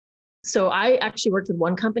So I actually worked with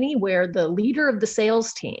one company where the leader of the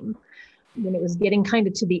sales team, when it was getting kind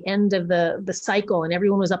of to the end of the cycle and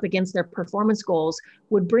everyone was up against their performance goals,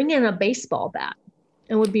 would bring in a baseball bat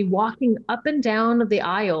and would be walking up and down the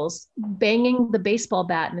aisles, banging the baseball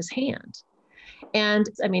bat in his hand. And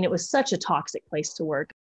I mean, it was such a toxic place to work.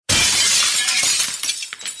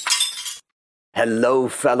 Hello,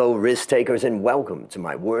 fellow risk takers, and welcome to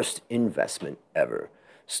my worst investment ever.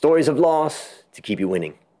 Stories of loss to keep you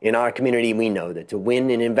winning. In our community, we know that to win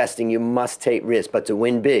in investing, you must take risk, but to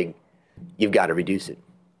win big, you've got to reduce it.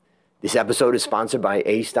 This episode is sponsored by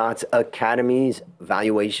ASTOT's Academy's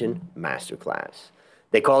Valuation Masterclass.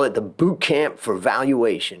 They call it the boot camp for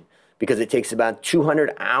valuation because it takes about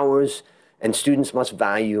 200 hours and students must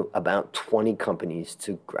value about 20 companies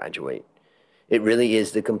to graduate. It really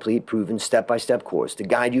is the complete proven step-by-step course to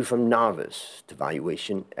guide you from novice to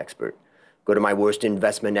valuation expert. Go to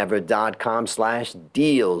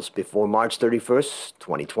myworstinvestmentever.com/deals before March 31st,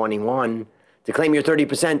 2021 to claim your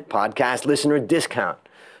 30% podcast listener discount.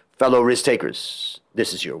 Fellow risk takers,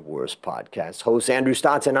 this is your worst podcast host, Andrew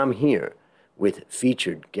Stotz, and I'm here with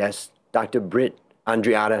featured guest, Dr. Britt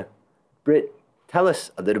Andreatta. Britt, tell us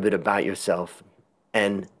a little bit about yourself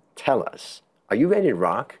and tell us, are you ready to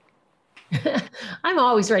rock? I'm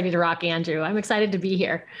always ready to rock, Andrew. I'm excited to be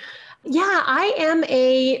here. Yeah, I am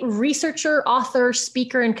a researcher, author,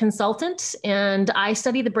 speaker, and consultant, and I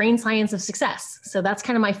study the brain science of success. So that's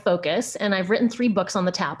kind of my focus. And I've written 3 books on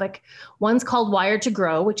the topic. One's called Wired to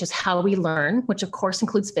Grow, which is how we learn, which of course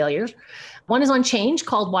includes failures. One is on change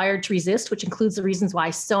called Wired to Resist, which includes the reasons why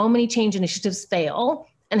so many change initiatives fail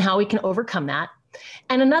and how we can overcome that.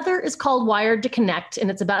 And another is called Wired to Connect, and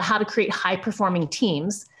it's about how to create high-performing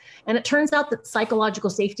teams. And it turns out that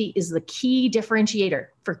psychological safety is the key differentiator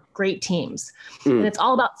for great teams. And it's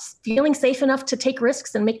all about feeling safe enough to take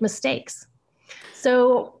risks and make mistakes.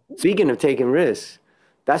 So speaking of taking risks,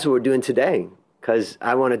 that's what we're doing today, because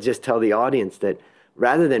I want to just tell the audience that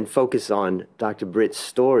rather than focus on Dr. Britt's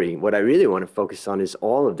story, what I really want to focus on is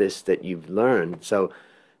all of this that you've learned. So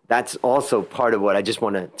that's also part of what I just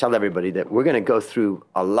want to tell everybody, that we're going to go through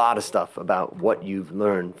a lot of stuff about what you've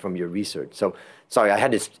learned from your research. So sorry, I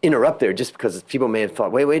had to interrupt there just because people may have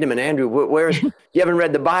thought, wait a minute, Andrew, where you haven't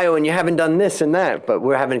read the bio and you haven't done this and that, but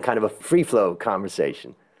we're having kind of a free flow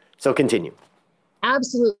conversation. So continue.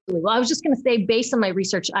 Absolutely. Well, I was just going to say, based on my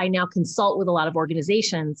research, I now consult with a lot of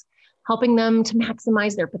organizations, helping them to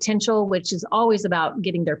maximize their potential, which is always about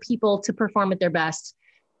getting their people to perform at their best.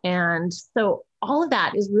 And so all of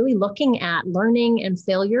that is really looking at learning and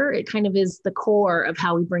failure. It kind of is the core of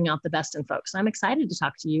how we bring out the best in folks. I'm excited to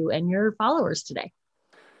talk to you and your followers today.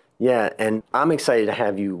 Yeah, and I'm excited to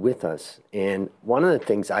have you with us. And one of the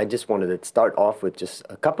things I just wanted to start off with, just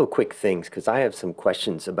a couple of quick things, because I have some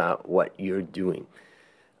questions about what you're doing.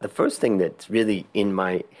 The first thing that's really in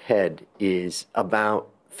my head is about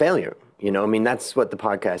failure. I mean, that's what the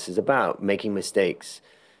podcast is about, making mistakes.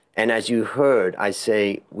 And as you heard, I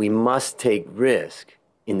say we must take risk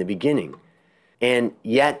in the beginning. And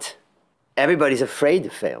yet, everybody's afraid to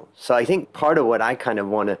fail. So I think part of what I kind of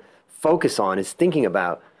want to focus on is thinking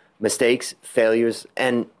about mistakes, failures,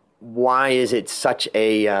 and why is it such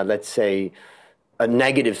a, let's say, a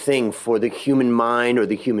negative thing for the human mind or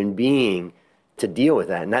the human being to deal with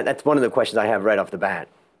that? And that's one of the questions I have right off the bat.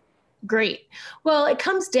 Great. Well, it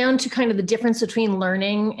comes down to kind of the difference between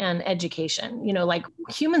learning and education. Like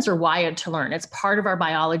humans are wired to learn. It's part of our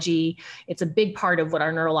biology. It's a big part of what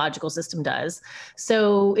our neurological system does.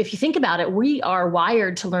 So if you think about it, we are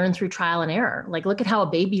wired to learn through trial and error. Like look at how a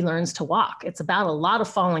baby learns to walk. It's about a lot of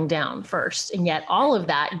falling down first. And yet all of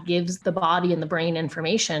that gives the body and the brain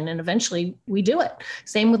information. And eventually we do it.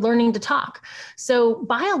 Same with learning to talk. So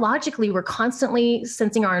biologically, we're constantly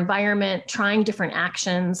sensing our environment, trying different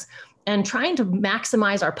actions, and trying to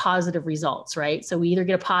maximize our positive results, right? So we either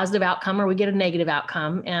get a positive outcome or we get a negative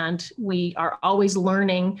outcome. And we are always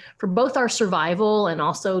learning for both our survival and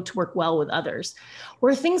also to work well with others.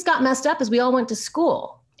 Where things got messed up is we all went to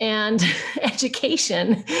school, and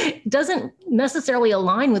education doesn't necessarily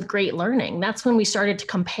align with great learning. That's when we started to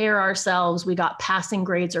compare ourselves. We got passing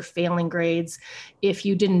grades or failing grades. If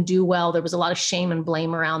you didn't do well, there was a lot of shame and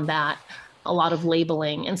blame around that. A lot of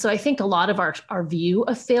labeling. And so I think a lot of our view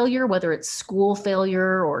of failure, whether it's school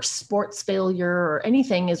failure or sports failure or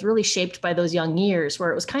anything, is really shaped by those young years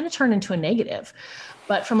where it was kind of turned into a negative.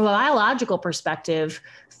 But from a biological perspective,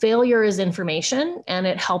 failure is information and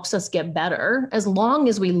it helps us get better as long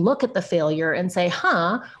as we look at the failure and say,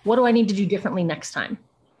 what do I need to do differently next time?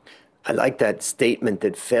 I like that statement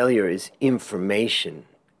that failure is information.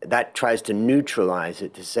 That tries to neutralize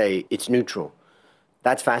it, to say it's neutral.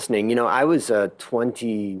 That's fascinating. I was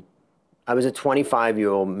 20 I was a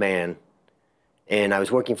 25-year-old man, and I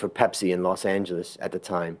was working for Pepsi in Los Angeles at the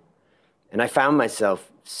time. And I found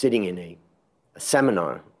myself sitting in a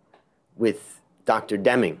seminar with Dr.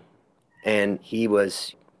 Deming. And he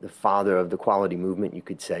was the father of the quality movement, you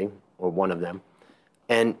could say, or one of them.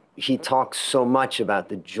 And he talks so much about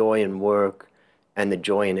the joy in work and the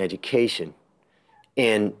joy in education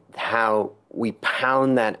and how we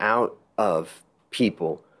pound that out of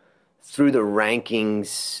people through the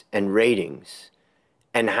rankings and ratings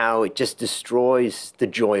and how it just destroys the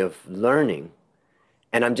joy of learning.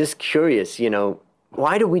 And I'm just curious,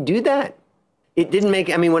 why do we do that? It didn't make,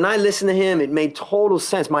 when I listened to him, it made total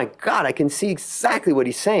sense. My God, I can see exactly what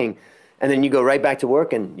he's saying. And then you go right back to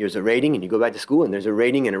work and there's a rating, and you go back to school and there's a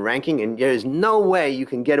rating and a ranking, and there's no way you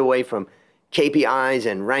can get away from KPIs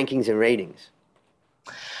and rankings and ratings.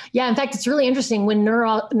 Yeah, in fact, it's really interesting when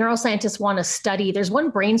neuroscientists want to study, there's one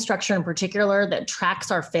brain structure in particular that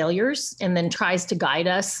tracks our failures and then tries to guide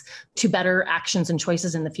us to better actions and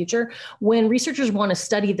choices in the future. When researchers want to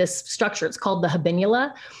study this structure, it's called the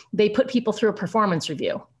habenula, they put people through a performance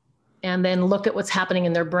review and then look at what's happening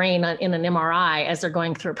in their brain in an MRI as they're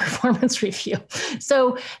going through a performance review.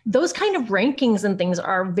 So those kind of rankings and things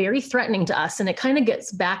are very threatening to us. And it kind of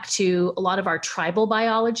gets back to a lot of our tribal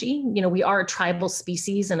biology. We are a tribal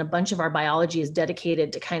species, and a bunch of our biology is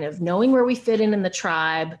dedicated to kind of knowing where we fit in the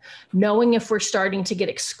tribe, knowing if we're starting to get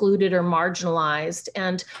excluded or marginalized,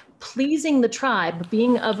 and pleasing the tribe,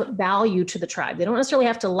 being of value to the tribe. They don't necessarily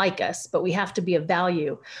have to like us, but we have to be of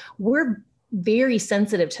value. We're very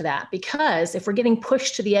sensitive to that, because if we're getting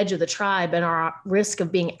pushed to the edge of the tribe and our risk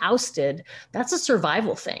of being ousted, that's a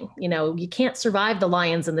survival thing. You can't survive the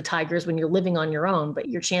lions and the tigers when you're living on your own, but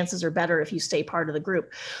your chances are better if you stay part of the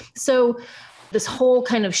group. So this whole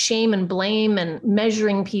kind of shame and blame and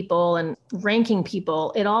measuring people and ranking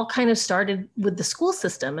people, it all kind of started with the school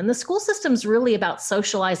system. And the school system's really about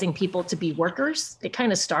socializing people to be workers. It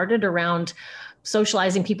kind of started around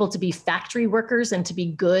socializing people to be factory workers and to be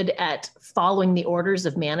good at following the orders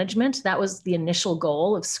of management. That was the initial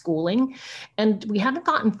goal of schooling. And we haven't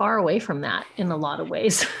gotten far away from that in a lot of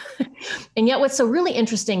ways. And yet what's so really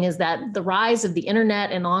interesting is that the rise of the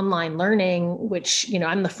internet and online learning, which,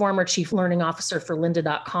 I'm the former chief learning officer for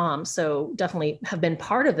lynda.com, so definitely have been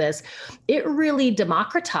part of this, it really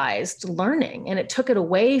democratized learning, and it took it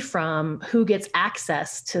away from who gets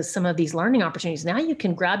access to some of these learning opportunities. Now you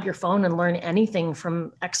can grab your phone and learn anything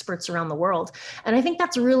from experts around the world. And I think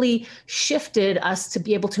that's really shifted us to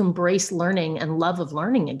be able to embrace learning and love of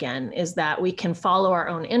learning again, is that we can follow our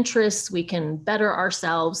own interests, we can better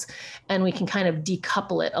ourselves, and we can kind of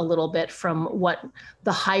decouple it a little bit from what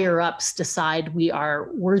the higher ups decide we are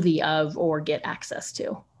worthy of or get access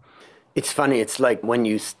to. It's funny. It's like when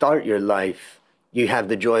you start your life, you have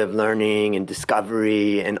the joy of learning and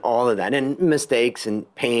discovery and all of that, and mistakes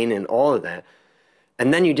and pain and all of that.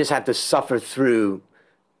 And then you just have to suffer through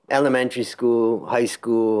elementary school, high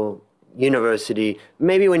school, university.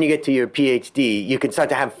 Maybe when you get to your PhD, you can start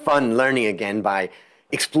to have fun learning again by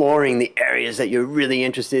exploring the areas that you're really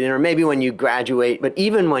interested in, or maybe when you graduate. But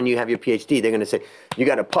even when you have your PhD, they're going to say, you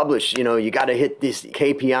got to publish, you got to hit this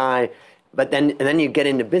KPI. But then you get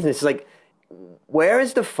into business. It's like, where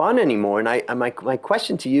is the fun anymore? And my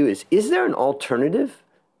question to you is there an alternative?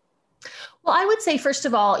 Well, I would say, first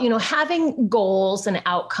of all, having goals and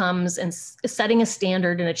outcomes and setting a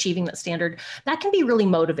standard and achieving that standard, that can be really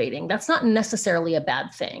motivating. That's not necessarily a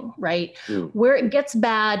bad thing, right? Where it gets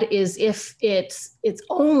bad is if it's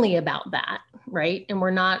only about that, right? And we're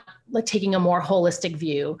not like taking a more holistic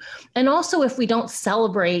view. And also if we don't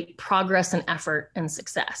celebrate progress and effort and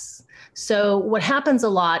success. So what happens a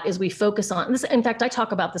lot is we focus on this. In fact, I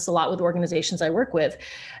talk about this a lot with organizations I work with.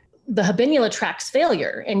 The habenula tracks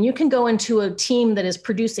failure, and you can go into a team that is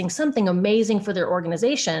producing something amazing for their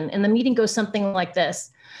organization, and the meeting goes something like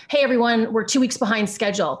this. Hey, everyone, we're 2 weeks behind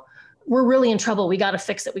schedule. We're really in trouble. We got to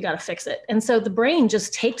fix it. We got to fix it. And so the brain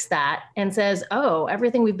just takes that and says, oh,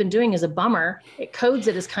 everything we've been doing is a bummer. It codes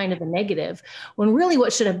it as kind of a negative, when really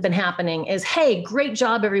what should have been happening is, hey, great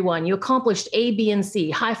job, everyone. You accomplished A, B, and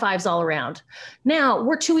C. High fives all around. Now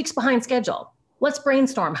we're 2 weeks behind schedule. Let's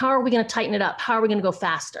brainstorm. How are we going to tighten it up? How are we going to go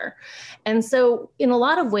faster? And so in a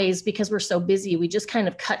lot of ways, because we're so busy, we just kind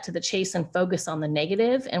of cut to the chase and focus on the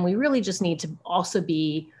negative. And we really just need to also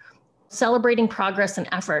be celebrating progress and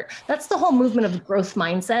effort. That's the whole movement of growth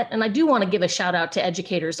mindset. And I do want to give a shout out to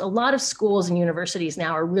educators. A lot of schools and universities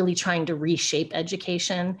now are really trying to reshape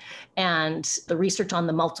education, and the research on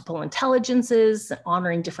the multiple intelligences,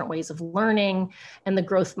 honoring different ways of learning, and the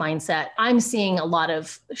growth mindset. I'm seeing a lot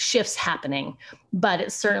of shifts happening, but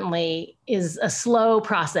it certainly is a slow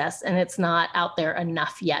process and it's not out there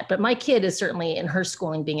enough yet. But my kid is certainly in her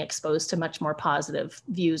schooling being exposed to much more positive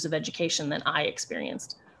views of education than I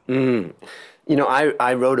experienced. Mm. You know,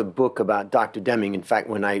 I wrote a book about Dr. Deming. In fact,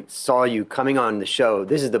 when I saw you coming on the show,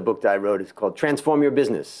 this is the book that I wrote. It's called Transform Your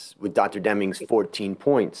Business with Dr. Deming's 14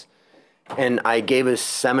 Points. And I gave a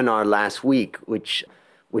seminar last week, which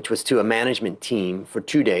was to a management team for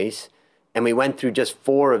 2 days. And we went through just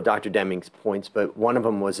 4 of Dr. Deming's points, but one of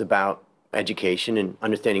them was about education and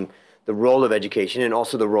understanding the role of education and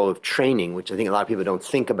also the role of training, which I think a lot of people don't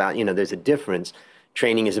think about. You know, there's a difference.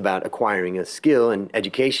 Training is about acquiring a skill, and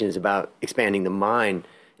education is about expanding the mind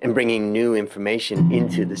and bringing new information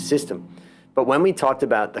into the system. But when we talked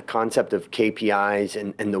about the concept of KPIs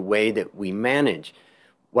and the way that we manage,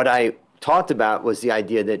 what I talked about was the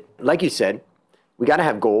idea that, like you said, we got to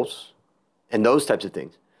have goals and those types of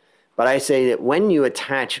things. But I say that when you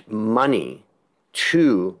attach money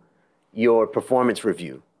to your performance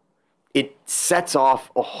review, it sets off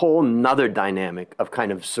a whole nother dynamic of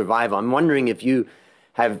kind of survival. I'm wondering if you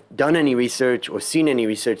have done any research or seen any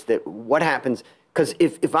research that what happens, because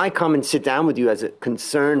if I come and sit down with you as a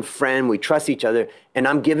concerned friend, we trust each other, and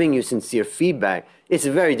I'm giving you sincere feedback, it's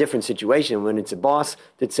a very different situation when it's a boss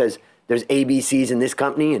that says there's A, B, C's in this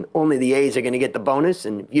company and only the A's are going to get the bonus,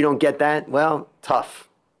 and if you don't get that, well, tough.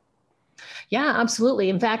 Yeah, absolutely.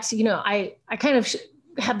 In fact, you know, I kind of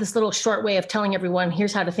have this little short way of telling everyone,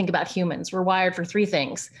 here's how to think about humans. We're wired for 3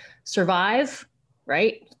 things: survive,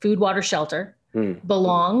 right? Food, water, shelter.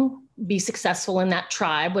 Belong, be successful in that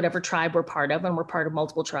tribe, whatever tribe we're part of, and we're part of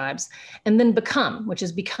multiple tribes. And then become, which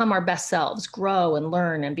is become our best selves, grow and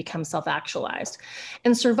learn and become self-actualized.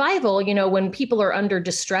 And survival, you know, when people are under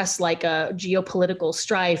distress, like a geopolitical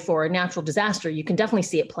strife or a natural disaster, you can definitely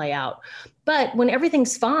see it play out. But when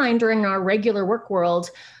everything's fine during our regular work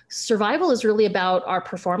world, survival is really about our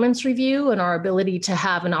performance review and our ability to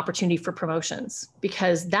have an opportunity for promotions,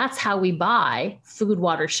 because that's how we buy food,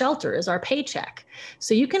 water, shelter, is our paycheck.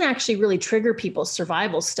 So you can actually really trigger people's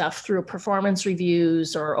survival stuff through performance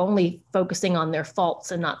reviews, or only focusing on their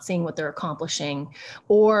faults and not seeing what they're accomplishing,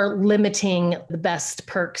 or limiting the best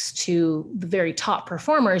perks to the very top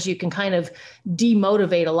performers. You can kind of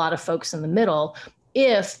demotivate a lot of folks in the middle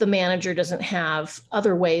if the manager doesn't have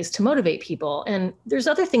other ways to motivate people. And there's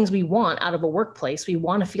other things we want out of a workplace. We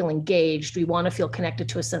want to feel engaged. We want to feel connected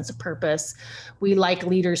to a sense of purpose. We like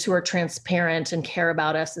leaders who are transparent and care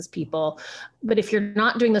about us as people. But if you're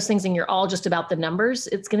not doing those things and you're all just about the numbers,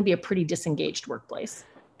 it's going to be a pretty disengaged workplace.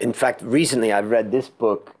 In fact, recently I've read this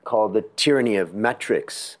book called The Tyranny of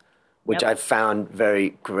Metrics, which I've found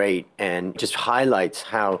very great and just highlights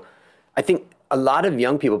how I think a lot of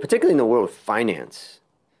young people, particularly in the world of finance,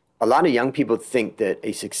 a lot of young people think that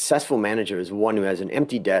a successful manager is one who has an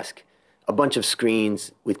empty desk, a bunch of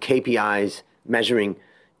screens with KPIs measuring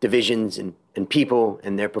divisions and people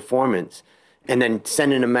and their performance, and then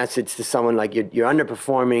sending a message to someone like you're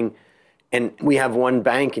underperforming. And we have one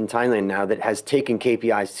bank in Thailand now that has taken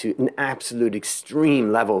KPIs to an absolute extreme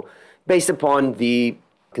level based upon the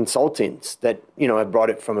consultants that, you know, have brought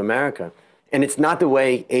it from America. And it's not the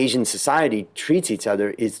way Asian society treats each other,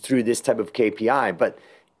 is through this type of KPI, but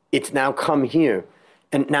it's now come here.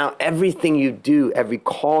 And now everything you do, every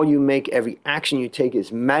call you make, every action you take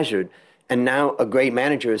is measured. And now a great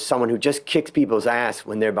manager is someone who just kicks people's ass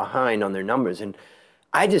when they're behind on their numbers. And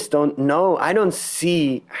I just don't know. I don't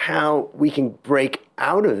see how we can break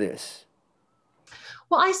out of this.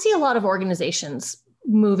 Well, I see a lot of organizations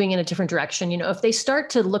moving in a different direction. You know, if they start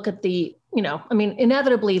to look at the, you know, I mean,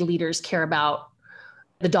 inevitably leaders care about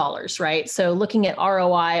the dollars, right? So looking at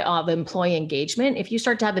ROI of employee engagement, if you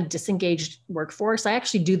start to have a disengaged workforce, I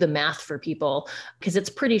actually do the math for people, because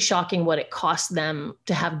it's pretty shocking what it costs them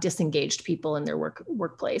to have disengaged people in their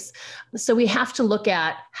workplace. So we have to look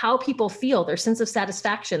at how people feel, their sense of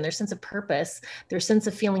satisfaction, their sense of purpose, their sense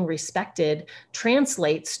of feeling respected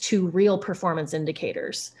translates to real performance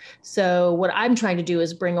indicators. So what I'm trying to do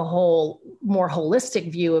is bring a whole more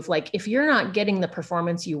holistic view of, like, if you're not getting the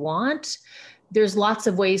performance you want, there's lots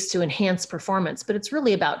of ways to enhance performance, but it's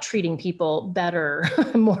really about treating people better,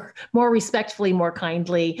 more respectfully, more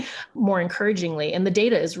kindly, more encouragingly. And the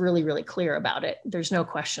data is really, really clear about it. There's no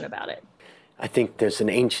question about it. I think there's an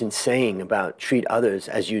ancient saying about treat others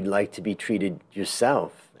as you'd like to be treated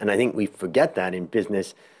yourself. And I think we forget that in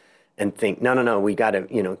business. and think, no, no, no, we got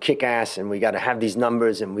to, kick ass and we got to have these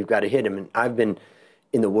numbers and we've got to hit them. And I've been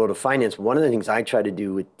in the world of finance. One of the things I try to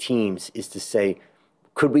do with teams is to say,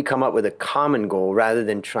 could we come up with a common goal rather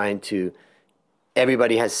than trying to,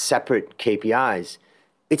 everybody has separate KPIs.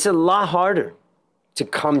 It's a lot harder to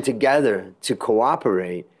come together, to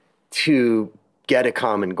cooperate, to get a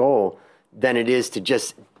common goal than it is to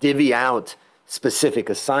just divvy out specific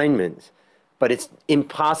assignments. But it's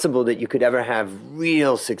impossible that you could ever have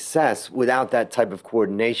real success without that type of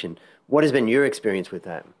coordination. What has been your experience with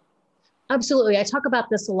that? Absolutely. I talk about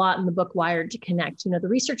this a lot in the book, Wired to Connect. The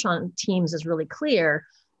research on teams is really clear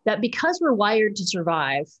that because we're wired to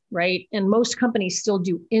survive, right? And most companies still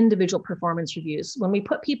do individual performance reviews. When we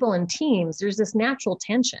put people in teams, there's this natural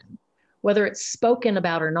tension, whether it's spoken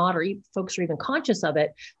about or not, or folks are even conscious of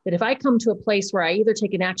it, that if I come to a place where I either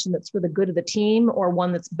take an action that's for the good of the team or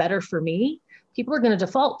one that's better for me, people are going to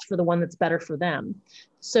default for the one that's better for them.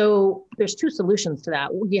 So there's two solutions to that.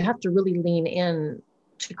 You have to really lean in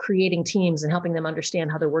to creating teams and helping them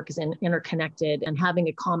understand how their work is interconnected and having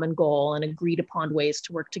a common goal and agreed upon ways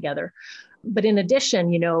to work together. But in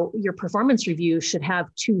addition, your performance review should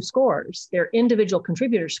have two scores, their individual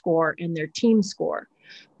contributor score and their team score.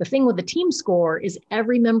 The thing with the team score is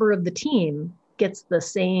every member of the team gets the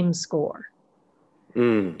same score.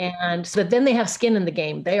 And so then they have skin in the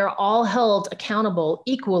game. They are all held accountable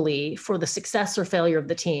equally for the success or failure of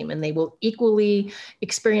the team. And they will equally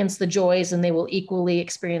experience the joys and they will equally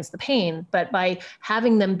experience the pain. But by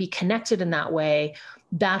having them be connected in that way,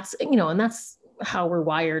 that's, and that's how we're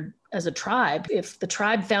wired as a tribe. If the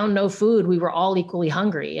tribe found no food, we were all equally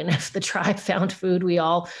hungry. And if the tribe found food, we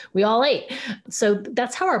all ate. So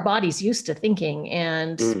that's how our body's used to thinking.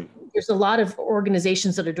 And there's a lot of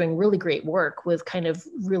organizations that are doing really great work with kind of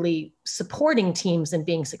really supporting teams and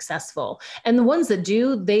being successful. And the ones that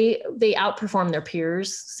do, they outperform their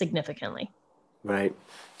peers significantly. Right.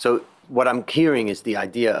 So what I'm hearing is the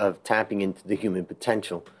idea of tapping into the human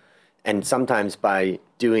potential. And sometimes by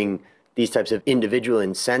doing these types of individual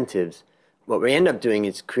incentives, what we end up doing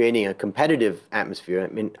is creating a competitive atmosphere.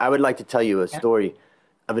 I mean, I would like to tell you a story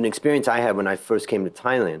of an experience I had when I first came to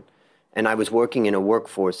Thailand. And I was working in a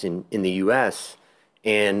workforce in the US,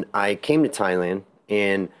 and I came to Thailand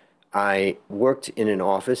and I worked in an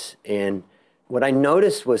office. And what I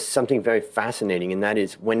noticed was something very fascinating, and that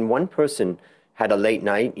is when one person had a late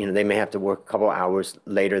night, they may have to work a couple hours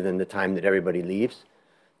later than the time that everybody leaves.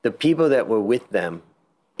 The people that were with them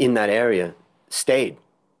in that area stayed.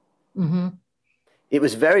 Mm-hmm. It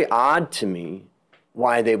was very odd to me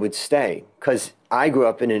why they would stay, because I grew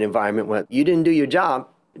up in an environment where you didn't do your job.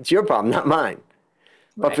 It's your problem, not mine.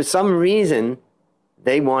 Right. But for some reason,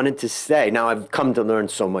 they wanted to stay. Now, I've come to learn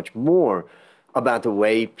so much more about the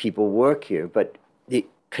way people work here, but the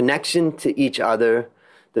connection to each other,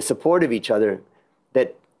 the support of each other,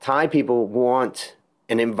 that Thai people want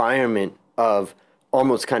an environment of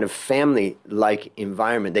almost kind of family-like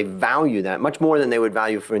environment. They value that much more than they would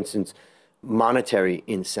value, for instance, monetary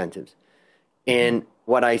incentives. And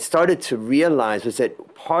what I started to realize was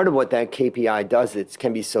that part of what that KPI does that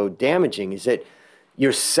can be so damaging is that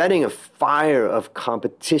you're setting a fire of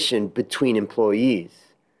competition between employees.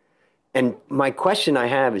 And my question I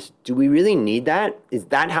have is, do we really need that? Is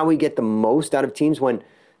that how we get the most out of teams when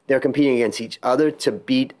they're competing against each other to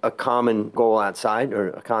beat a common goal outside or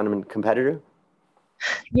a common competitor?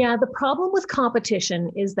 Yeah, the problem with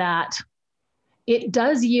competition is that it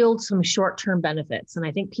does yield some short-term benefits. And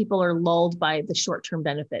I think people are lulled by the short-term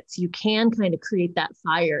benefits. You can kind of create that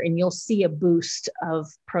fire and you'll see a boost of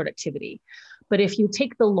productivity. But if you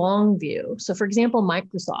take the long view, so for example,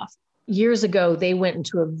 Microsoft, years ago, they went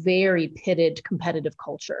into a very pitted competitive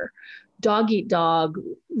culture. Dog eat dog,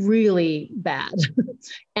 really bad.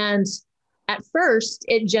 And at first,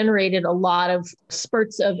 it generated a lot of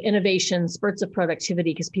spurts of innovation, spurts of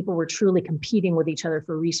productivity, because people were truly competing with each other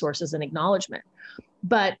for resources and acknowledgement.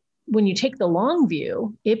 But when you take the long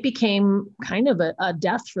view, it became kind of a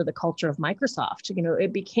death for the culture of Microsoft.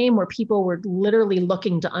 It became where people were literally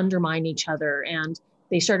looking to undermine each other, and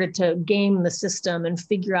they started to game the system and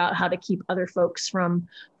figure out how to keep other folks from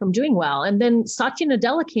doing well. And then Satya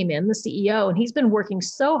Nadella came in, the CEO, and he's been working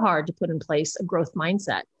so hard to put in place a growth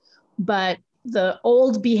mindset. But the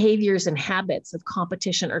old behaviors and habits of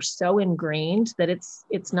competition are so ingrained that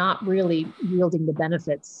it's not really yielding the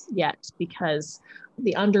benefits yet, because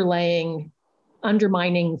the undermining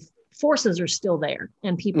forces are still there,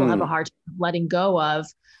 and people have a hard time letting go of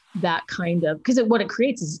that kind of, because what it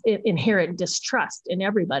creates is inherent distrust in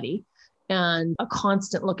everybody and a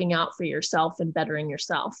constant looking out for yourself and bettering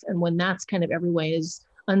yourself. And when that's kind of everyone's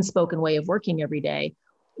unspoken way of working every day,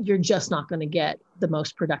 you're just not going to get the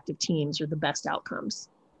most productive teams or the best outcomes.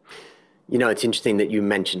 You know, it's interesting that you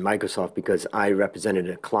mentioned Microsoft because I represented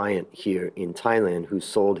a client here in Thailand who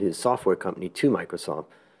sold his software company to Microsoft,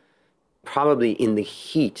 probably in the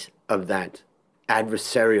heat of that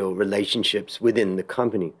adversarial relationships within the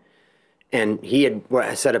company. And he had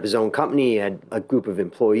set up his own company, he had a group of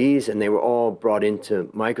employees, and they were all brought into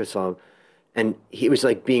Microsoft. And he was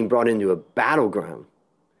like being brought into a battleground.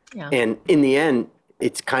 Yeah. And in the end,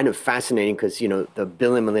 it's kind of fascinating because, you know, the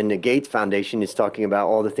Bill and Melinda Gates Foundation is talking about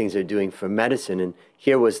all the things they're doing for medicine. And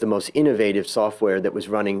here was the most innovative software that was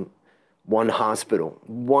running one hospital.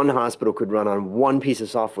 One hospital could run on one piece of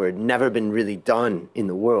software. It had never been really done in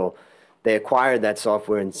the world. They acquired that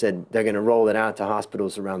software and said they're going to roll it out to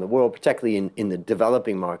hospitals around the world, particularly in the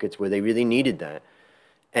developing markets where they really needed that.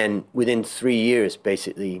 And within 3 years,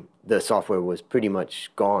 basically, the software was pretty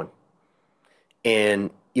much gone.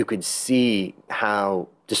 And you could see how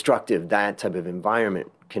destructive that type of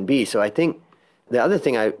environment can be. So I think the other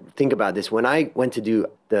thing I think about this, when I went to do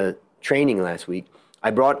the training last week,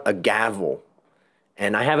 I brought a gavel.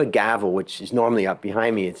 And I have a gavel, which is normally up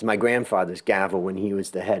behind me. It's my grandfather's gavel when he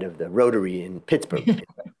was the head of the Rotary in Pittsburgh.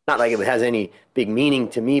 Not like it has any big meaning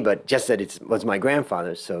to me, but just that it was my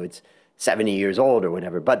grandfather's. So it's 70 years old or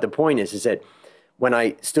whatever. But the point is that when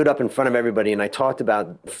I stood up in front of everybody and I talked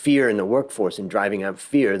about fear in the workforce and driving out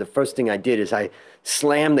fear, the first thing I did is I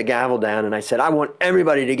slammed the gavel down and I said, I want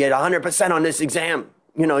everybody to get 100% on this exam.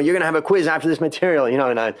 You know, you're going to have a quiz after this material, you know,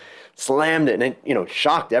 and I slammed it and it, you know,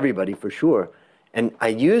 shocked everybody for sure. And I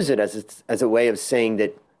use it as a way of saying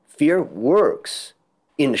that fear works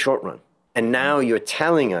in the short run. And now you're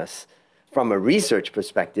telling us from a research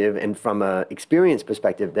perspective and from an experience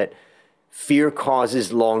perspective that fear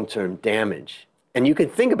causes long-term damage. And you can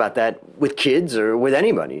think about that with kids or with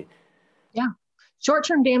anybody. Yeah.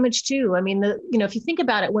 Short-term damage too. I mean, if you think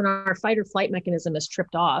about it, when our fight or flight mechanism is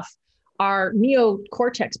tripped off, our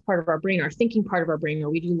neocortex part of our brain, our thinking part of our brain, where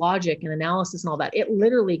we do logic and analysis and all that, it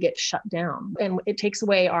literally gets shut down. And it takes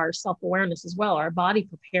away our self-awareness as well. Our body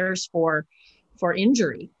prepares for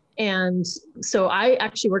injury. And so I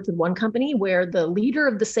actually worked with one company where the leader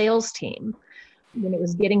of the sales team, when it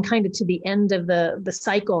was getting kind of to the end of the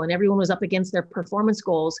cycle and everyone was up against their performance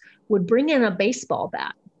goals, would bring in a baseball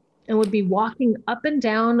bat and would be walking up and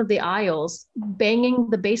down the aisles, banging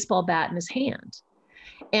the baseball bat in his hand.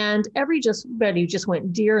 And everybody just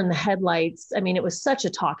went deer in the headlights. I mean, it was such a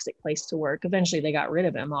toxic place to work. Eventually they got rid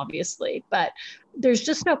of him, obviously, but there's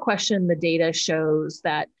just no question the data shows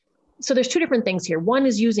that. So there's two different things here. One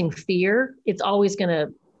is using fear. It's always going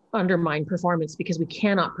to undermine performance because we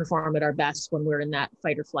cannot perform at our best when we're in that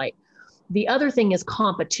fight or flight. The other thing is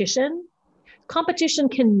competition. Competition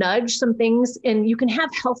can nudge some things and you can have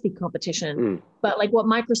healthy competition, but like what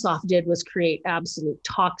Microsoft did was create absolute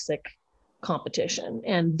toxic competition.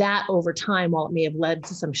 And that over time, while it may have led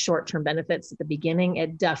to some short-term benefits at the beginning,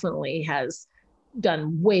 it definitely has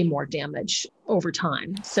done way more damage over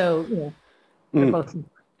time. So, they're both important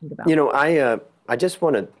to think about. You know, I just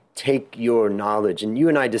want to take your knowledge, and you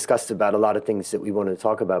and I discussed about a lot of things that we want to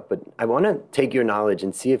talk about, but I want to take your knowledge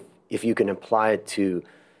and see if you can apply it to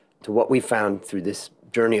what we found through this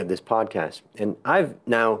journey of this podcast. And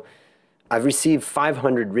I've received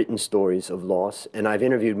 500 written stories of loss, and I've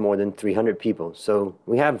interviewed more than 300 people. So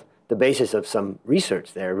we have the basis of some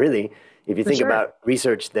research there, really. If you think about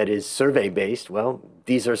research that is survey-based, well,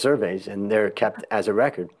 these are surveys, and they're kept as a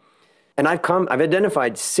record. And I've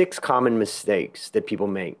identified 6 common mistakes that people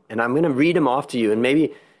make, and I'm going to read them off to you, and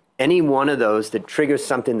maybe any one of those that triggers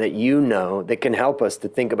something that you know that can help us to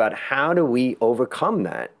think about how do we overcome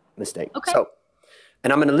that mistake. Okay.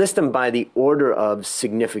 And I'm going to list them by the order of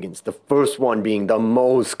significance, the first one being the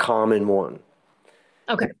most common one.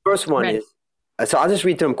 Okay. The first one is, so I'll just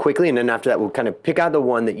read through them quickly, and then after that, we'll kind of pick out the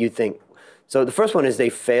one that you think. So the first one is they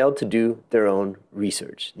failed to do their own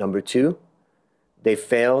research. Number 2, they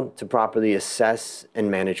failed to properly assess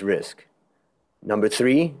and manage risk. Number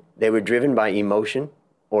 3, they were driven by emotion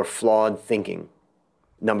or flawed thinking.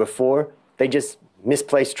 Number 4, they just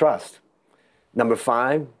misplaced trust. Number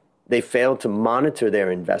 5, they failed to monitor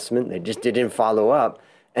their investment. They just didn't follow up.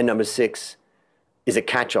 And number 6 is a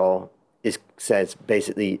catch-all. It says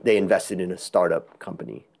basically they invested in a startup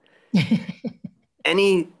company.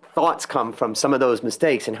 Any thoughts come from some of those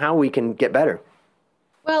mistakes and how we can get better?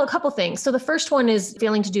 Well, a couple things. So the first one is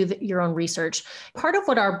failing to do your own research. Part of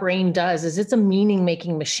what our brain does is it's a meaning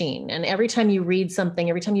making machine. And every time you read something,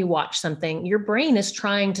 every time you watch something, your brain is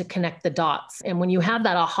trying to connect the dots. And when you have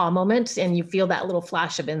that aha moment and you feel that little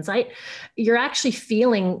flash of insight, you're actually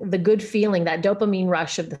feeling the good feeling, that dopamine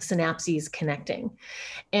rush of the synapses connecting.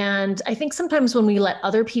 And I think sometimes when we let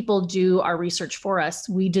other people do our research for us,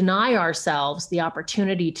 we deny ourselves the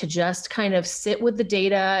opportunity to just kind of sit with the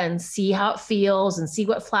data and see how it feels and see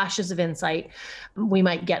what flashes of insight we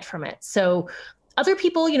might get from it. So other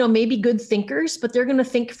people, may be good thinkers, but they're going to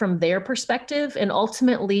think from their perspective. And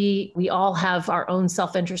ultimately, we all have our own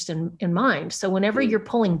self-interest in mind. So whenever you're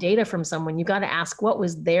pulling data from someone, you got to ask, what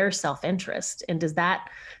was their self-interest? And does that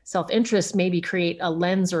self-interest maybe create a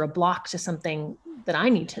lens or a block to something that I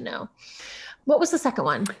need to know? What was the second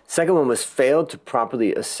one? Second one was failed to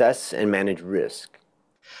properly assess and manage risk.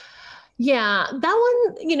 Yeah,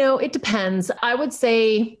 that one, it depends. I would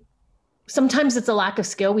say sometimes it's a lack of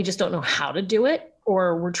skill. We just don't know how to do it,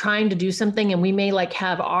 or we're trying to do something and we may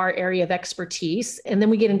have our area of expertise. And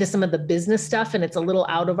then we get into some of the business stuff and it's a little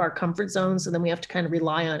out of our comfort zone. So then we have to kind of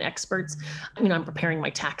rely on experts. I'm preparing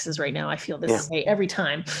my taxes right now. I feel this way every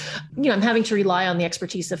time. I'm having to rely on the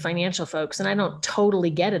expertise of financial folks, and I don't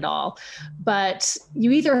totally get it all. But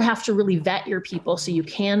you either have to really vet your people so you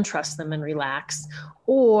can trust them and relax,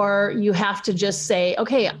 or you have to just say,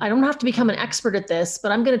 okay, I don't have to become an expert at this,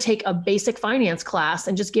 but I'm going to take a basic finance class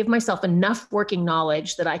and just give myself enough working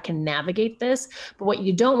knowledge that I can navigate this. But what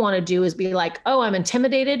you don't want to do is be like, oh, I'm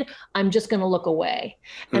intimidated, I'm just going to look away.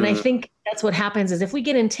 And I think that's what happens is if we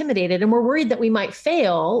get intimidated and we're worried that we might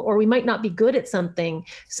fail or we might not be good at something,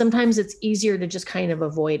 sometimes it's easier to just kind of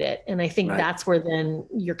avoid it. And I think that's where then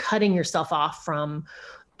you're cutting yourself off from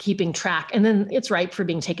keeping track. And then it's ripe for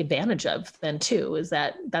being taken advantage of then too,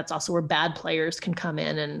 that's also where bad players can come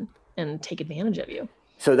in and take advantage of you.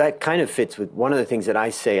 So that kind of fits with one of the things that I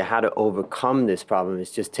say, how to overcome this problem is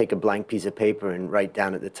just take a blank piece of paper and write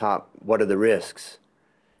down at the top, what are the risks?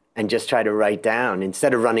 And just try to write down,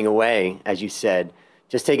 instead of running away, as you said,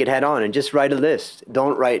 just take it head on and just write a list.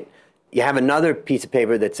 Don't write, you have another piece of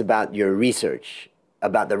paper that's about your research,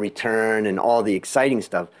 about the return and all the exciting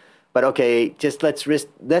stuff. But okay,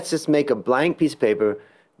 let's just make a blank piece of paper,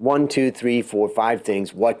 1, 2, 3, 4, 5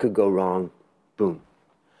 things, what could go wrong, boom.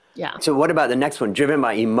 Yeah. So what about the next one, driven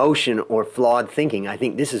by emotion or flawed thinking? I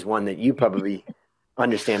think this is one that you probably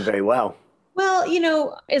understand very well.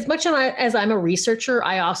 Well, as much as I'm a researcher,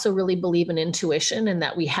 I also really believe in intuition and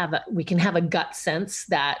that we can have a gut sense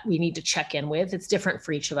that we need to check in with. It's different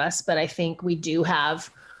for each of us, but I think we do have,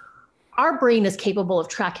 our brain is capable of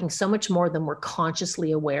tracking so much more than we're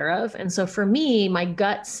consciously aware of. And so for me, my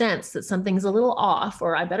gut sense that something's a little off,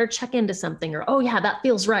 or I better check into something, or, oh yeah, that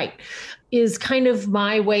feels right, is kind of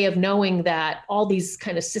my way of knowing that all these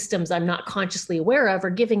kind of systems I'm not consciously aware of are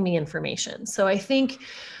giving me information. So I think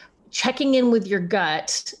checking in with your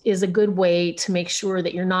gut is a good way to make sure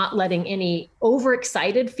that you're not letting any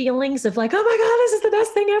overexcited feelings of like, oh my God, this is the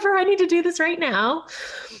best thing ever, I need to do this right now.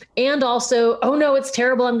 And also, oh no, it's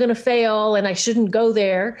terrible, I'm going to fail and I shouldn't go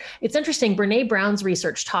there. It's interesting. Brene Brown's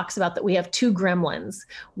research talks about that we have 2 gremlins.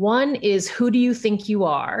 One is, who do you think you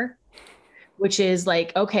are? Which is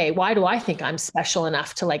like, okay, why do I think I'm special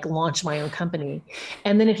enough to launch my own company?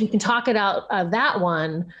 And then if you can talk it out of that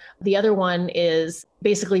one, the other one is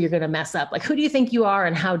basically you're going to mess up. Like, who do you think you are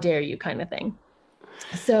and how dare you kind of thing.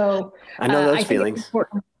 So I know those feelings.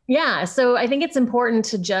 Yeah. So I think it's important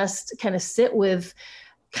to just kind of sit with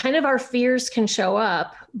kind of our fears can show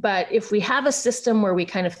up. But if we have a system where we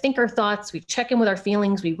kind of think our thoughts, we check in with our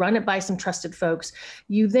feelings, we run it by some trusted folks,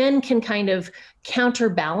 you then can kind of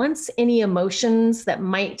counterbalance any emotions that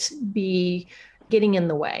might be getting in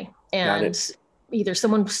the way. And either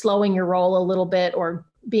someone slowing your roll a little bit or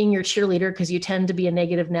being your cheerleader because you tend to be a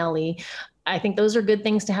negative Nelly. I think those are good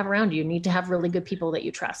things to have around you. You need to have really good people that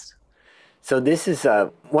you trust. So this is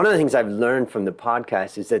one of the things I've learned from the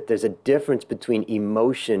podcast is that there's a difference between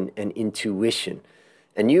emotion and intuition.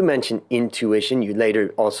 And you mentioned intuition. You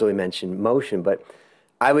later also mentioned motion. But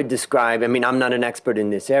I would describe, I'm not an expert in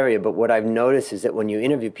this area, but what I've noticed is that when you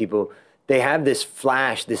interview people, they have this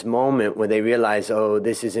flash, this moment where they realize, oh,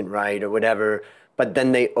 this isn't right or whatever. But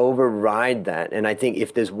then they override that. And I think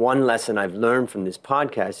if there's one lesson I've learned from this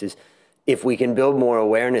podcast is if we can build more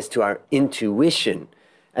awareness to our intuition.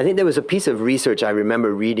 I think there was a piece of research I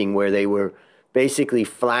remember reading where they were basically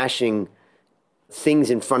flashing things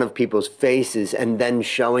in front of people's faces and then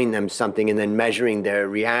showing them something and then measuring their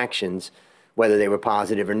reactions, whether they were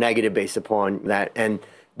positive or negative based upon that. And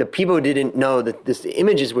the people didn't know that the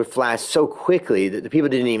images were flashed so quickly that the people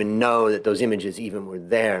didn't even know that those images even were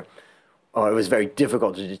there. or it was very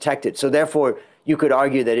difficult to detect it. So therefore, you could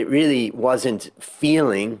argue that it really wasn't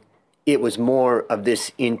feeling, it was more of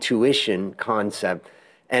this intuition concept.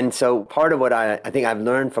 And so part of what I think I've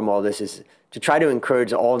learned from all this is to try to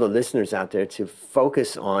encourage all the listeners out there to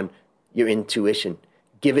focus on your intuition,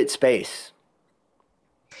 give it space.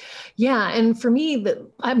 Yeah. And for me,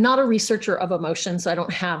 I'm not a researcher of emotion, so I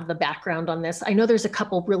don't have the background on this. I know there's a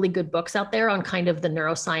couple really good books out there on kind of the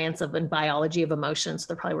neuroscience of and biology of emotions.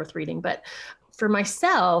 They're probably worth reading. But for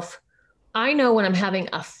myself, I know when I'm having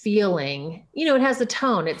a feeling, it has a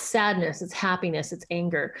tone, it's sadness, it's happiness, it's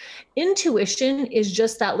anger. Intuition is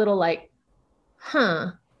just that little like,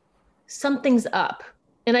 something's up.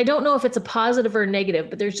 And I don't know if it's a positive or a negative,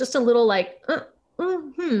 but there's just a little like,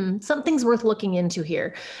 something's worth looking into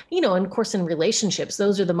here. And of course, in relationships,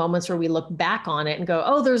 those are the moments where we look back on it and go,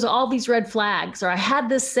 oh, there's all these red flags, or I had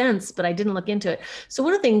this sense, but I didn't look into it. So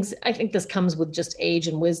one of the things, I think this comes with just age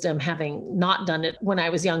and wisdom, having not done it when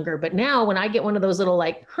I was younger. But now when I get one of those little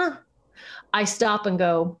like, I stop and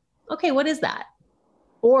go, okay, what is that?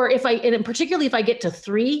 Or and particularly if I get to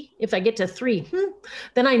three,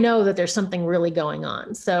 then I know that there's something really going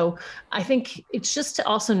on. So I think it's just to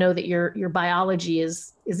also know that your biology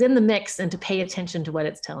is in the mix and to pay attention to what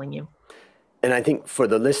it's telling you. And I think for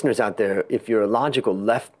the listeners out there, if you're a logical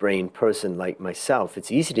left brain person like myself,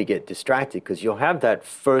 it's easy to get distracted because you'll have that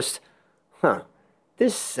first,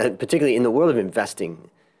 this, particularly in the world of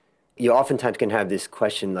investing, you oftentimes can have this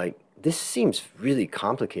question like, this seems really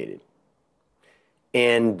complicated.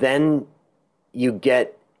 And then you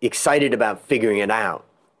get excited about figuring it out.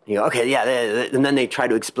 Okay, yeah, and then they try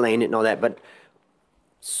to explain it and all that. But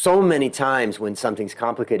so many times when something's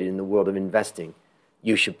complicated in the world of investing,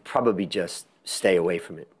 you should probably just stay away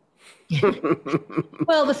from it.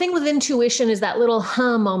 Well, the thing with intuition is that little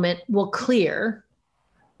moment will clear.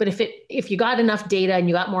 But if you got enough data and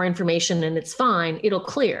you got more information and it's fine, it'll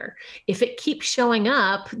clear. If it keeps showing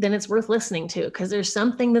up, then it's worth listening to because there's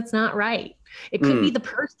something that's not right. It could be the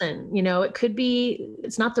person, it could be,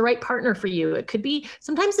 it's not the right partner for you. It could be,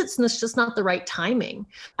 sometimes it's just not the right timing.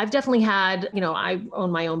 I've definitely had, I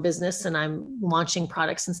own my own business and I'm launching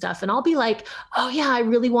products and stuff. And I'll be like, oh yeah, I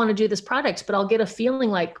really want to do this product, but I'll get a feeling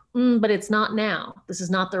like, but it's not now. This is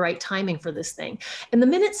not the right timing for this thing. And the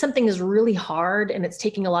minute something is really hard and it's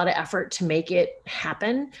taking a lot of effort to make it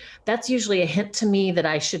happen, that's usually a hint to me that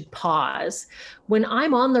I should pause. When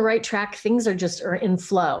I'm on the right track, things are in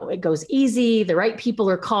flow. It goes easy. The right people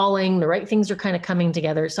are calling. The right things are kind of coming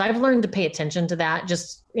together. So I've learned to pay attention to that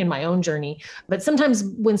just in my own journey. But sometimes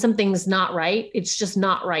when something's not right, it's just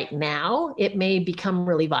not right now. It may become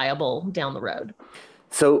really viable down the road.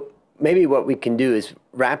 So maybe what we can do is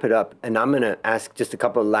wrap it up. And I'm going to ask just a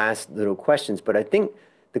couple of last little questions. But I think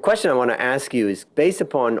the question I want to ask you is based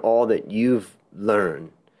upon all that you've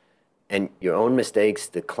learned, and your own mistakes,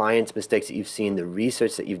 the client's mistakes that you've seen, the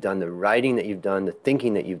research that you've done, the writing that you've done, the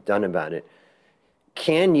thinking that you've done about it,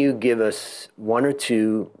 can you give us one or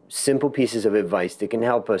two simple pieces of advice that can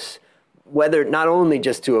help us, whether not only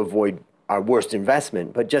just to avoid our worst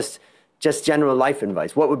investment, but just general life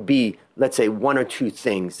advice? What would be, let's say, one or two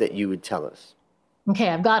things that you would tell us? Okay,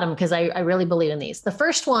 I've got them because I really believe in these. The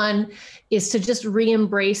first one is to just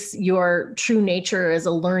re-embrace your true nature as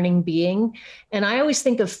a learning being. And I always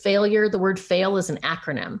think of failure, the word fail is an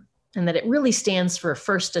acronym, and that it really stands for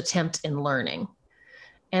first attempt in learning.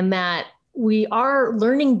 And that we are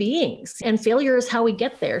learning beings and failure is how we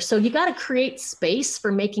get there. So you got to create space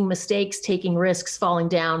for making mistakes, taking risks, falling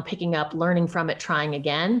down, picking up, learning from it, trying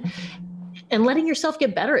again, and letting yourself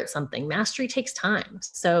get better at something. Mastery takes time.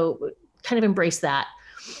 So kind of embrace that.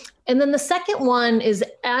 And then the second one is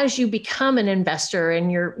as you become an investor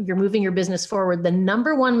and you're moving your business forward, the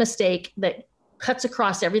number one mistake that cuts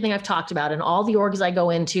across everything I've talked about and all the orgs I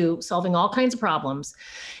go into, solving all kinds of problems,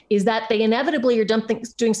 is that they inevitably are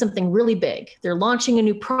doing something really big. They're launching a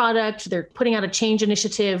new product, they're putting out a change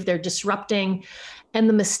initiative, they're disrupting. And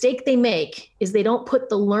the mistake they make is they don't put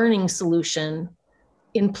the learning solution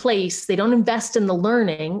in place. They don't invest in the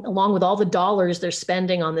learning along with all the dollars they're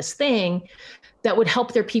spending on this thing that would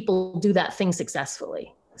help their people do that thing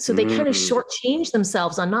successfully. So they kind of shortchange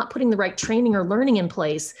themselves on not putting the right training or learning in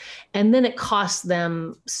place. And then it costs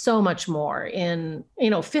them so much more. 50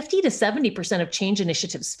 to 70% of change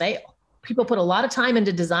initiatives fail. People put a lot of time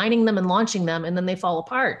into designing them and launching them, and then they fall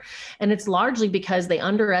apart. And it's largely because they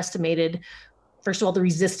underestimated, first of all, the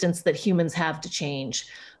resistance that humans have to change.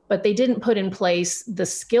 But they didn't put in place the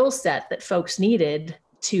skill set that folks needed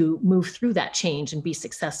to move through that change and be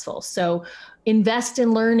successful. So invest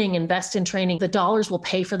in learning, invest in training. The dollars will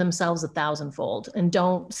pay for themselves 1,000-fold. And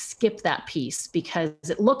don't skip that piece, because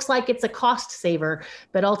it looks like it's a cost saver,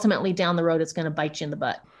 but ultimately down the road, it's going to bite you in the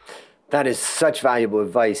butt. That is such valuable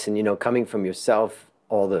advice. And, coming from yourself,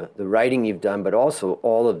 all the writing you've done, but also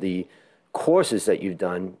all of the courses that you've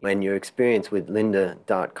done and your experience with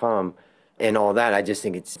lynda.com and all that, I just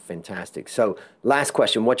think it's fantastic. So last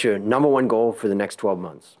question, what's your number one goal for the next 12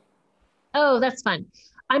 months? Oh, that's fun.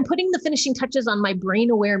 I'm putting the finishing touches on my Brain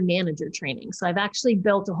Aware Manager training. So I've actually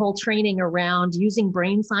built a whole training around using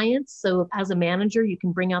brain science. So as a manager, you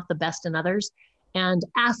can bring out the best in others. And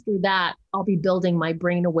after that, I'll be building my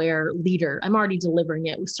Brain Aware Leader. I'm already delivering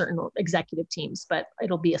it with certain executive teams, but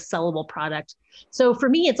it'll be a sellable product. So for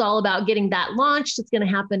me, it's all about getting that launched. It's going to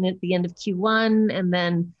happen at the end of Q1, and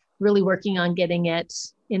then really working on getting it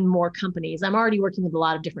in more companies. I'm already working with a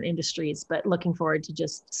lot of different industries, but looking forward to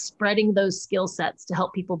just spreading those skill sets to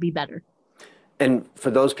help people be better. And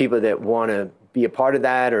for those people that want to be a part of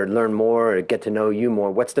that or learn more or get to know you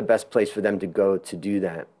more, what's the best place for them to go to do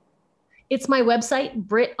that? It's my website,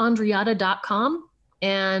 britandriata.com,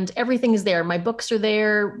 and everything is there. My books are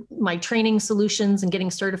there, my training solutions and getting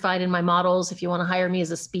certified in my models. If you want to hire me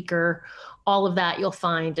as a speaker, all of that you'll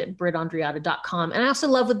find at britandriata.com. And I also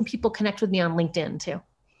love when people connect with me on LinkedIn too.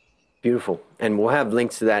 Beautiful. And we'll have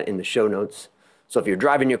links to that in the show notes. So if you're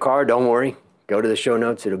driving your car, don't worry. Go to the show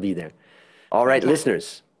notes. It'll be there. All right,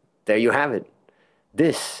 listeners, there you have it.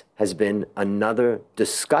 This has been another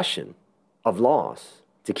discussion of laws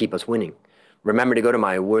to keep us winning. Remember to go to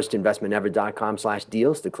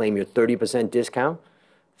myworstinvestmentever.com/deals to claim your 30% discount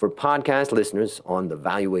for podcast listeners on the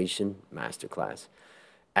Valuation Masterclass.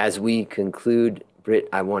 As we conclude, Britt,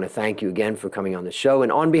 I want to thank you again for coming on the show.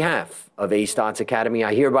 And on behalf of A Stotz Academy,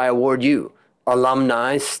 I hereby award you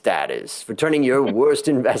alumni status for turning your worst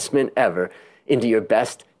investment ever into your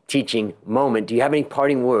best teaching moment. Do you have any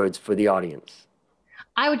parting words for the audience?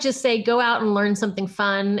 I would just say go out and learn something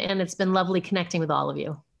fun. And it's been lovely connecting with all of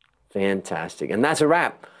you. Fantastic. And that's a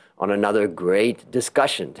wrap on another great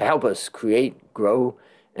discussion to help us create, grow,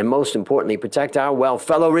 and most importantly, protect our wealth.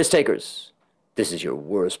 Fellow risk takers, this is your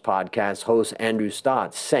worst podcast host, Andrew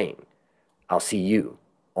Stotz, saying, I'll see you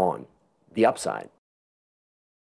on the upside.